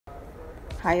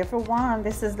Hi everyone,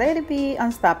 this is Lady B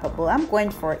Unstoppable. I'm going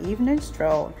for an evening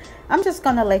stroll. I'm just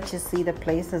gonna let you see the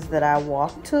places that I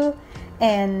walk to,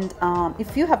 and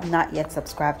if you have not yet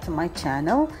subscribed to my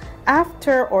channel,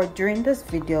 after or during this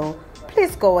video,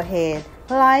 please go ahead,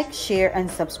 like, share, and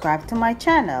subscribe to my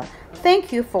channel.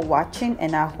 Thank you for watching,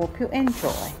 and I hope you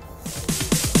enjoy.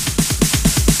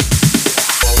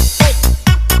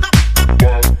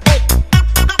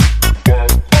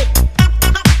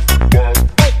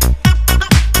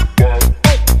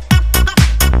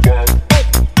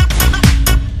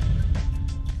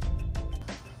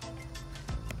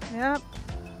 Yep,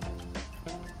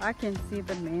 I can see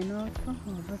the main road from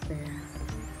over there.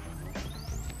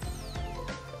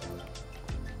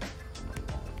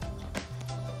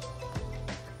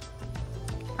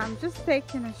 I'm just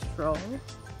taking a stroll.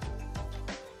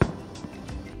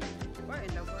 What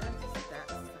in the world is that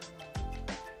sound?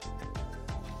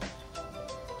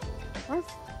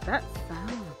 What's that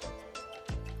sound?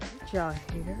 Did y'all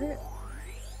hear it?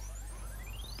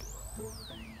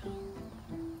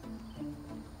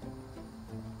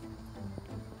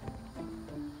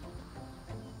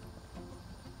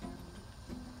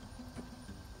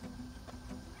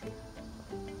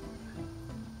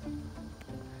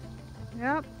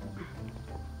 Yep,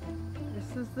 this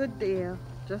is the deal,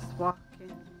 just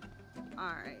walking.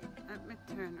 Alright, let me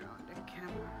turn around the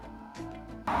camera.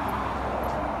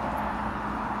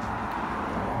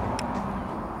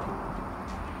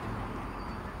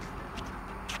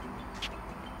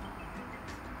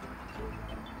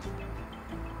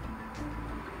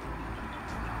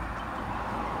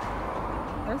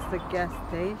 That's the gas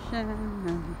station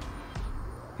and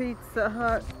Pizza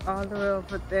Hut all the way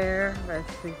over there.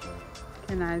 Let's see.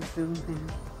 Can I zoom in?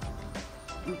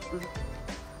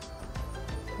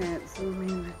 Can't zoom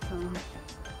in at all.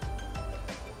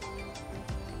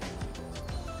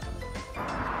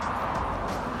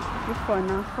 Before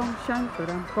now function, but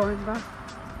I'm going back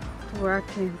to where I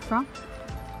came from.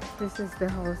 This is the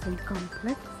housing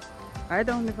complex. I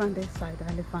don't live on this side,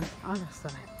 I live on the other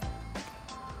side.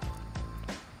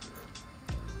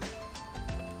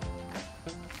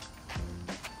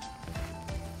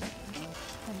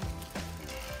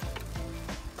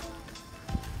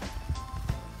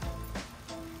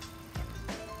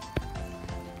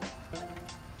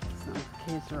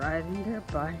 Kids riding their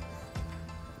bikes.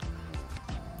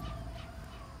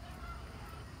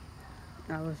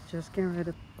 I was just getting rid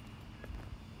of.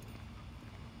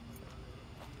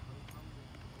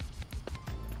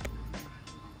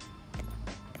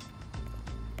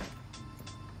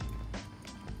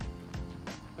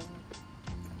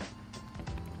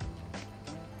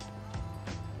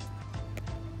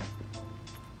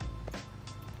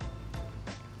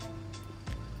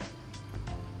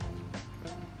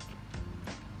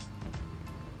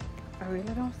 I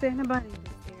really don't see anybody in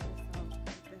this area,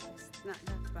 so it's not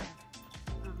that bad.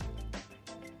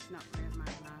 Not wearing my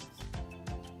mask.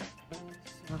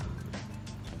 So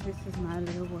this is my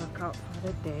little workout for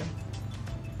the day.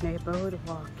 Neighborhood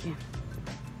walking.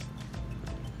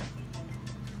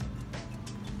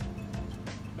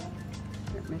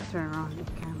 Let me turn on the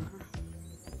camera.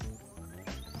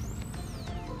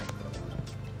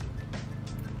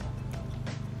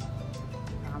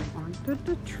 I'm onto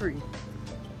the tree.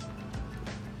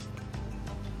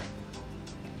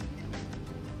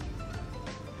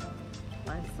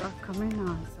 Lights are coming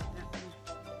on, so that means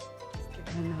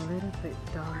it's getting a little bit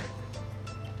dark.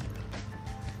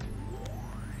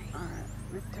 Alright,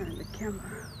 let me turn the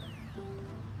camera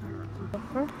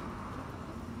over.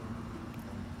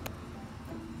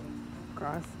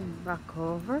 Crossing back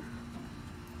over.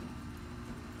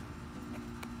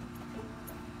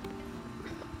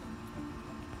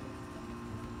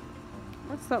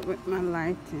 What's up with my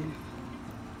lighting?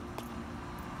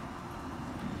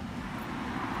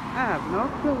 I have no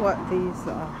clue what these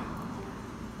are.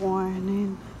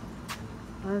 Warning,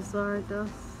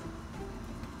 hazardous,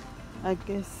 I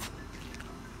guess.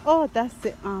 Oh, that's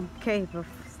the cable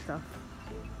stuff.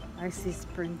 I see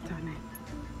Sprint on it.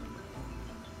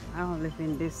 I don't live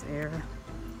in this area.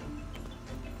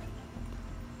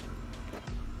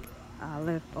 I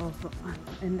live over on,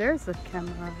 and there's a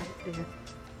camera right there.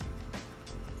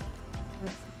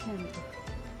 That's the camera.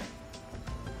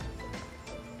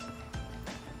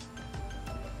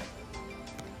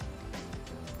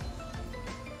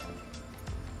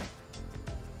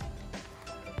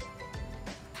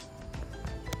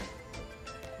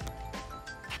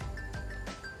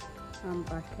 I'm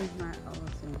back in my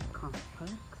housing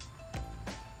complex.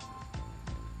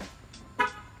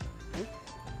 Oops.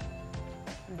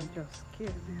 That just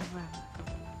scared me a while ago.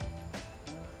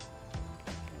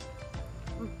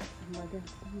 Somebody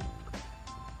else.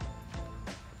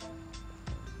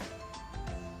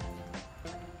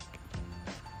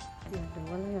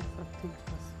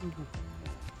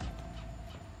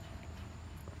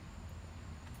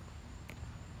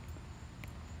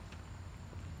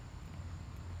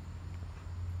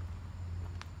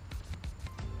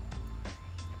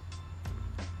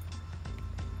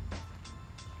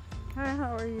 Hi,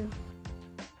 how are you?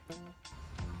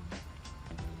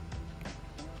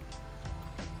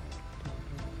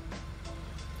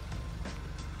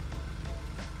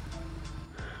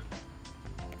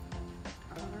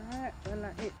 Alright, well I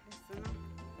ate this now.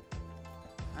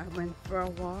 I went for a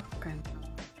walk and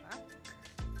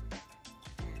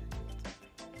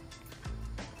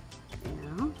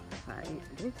I'm back. I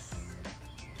ate this.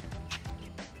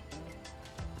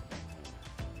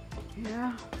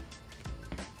 Yeah.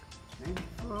 Went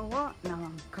for a walk, now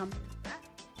I'm coming back.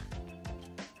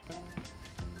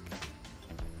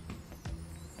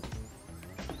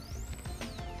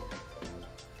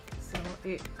 So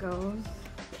it goes.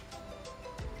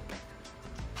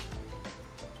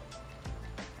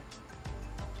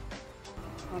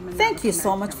 Thank you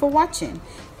so much for watching.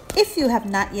 If you have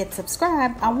not yet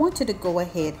subscribed, I want you to go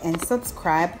ahead and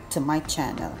subscribe to my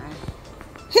channel.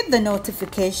 Hit the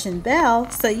notification bell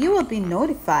so you will be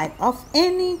notified of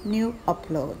any new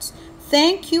uploads.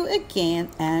 Thank you again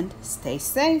and stay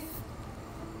safe.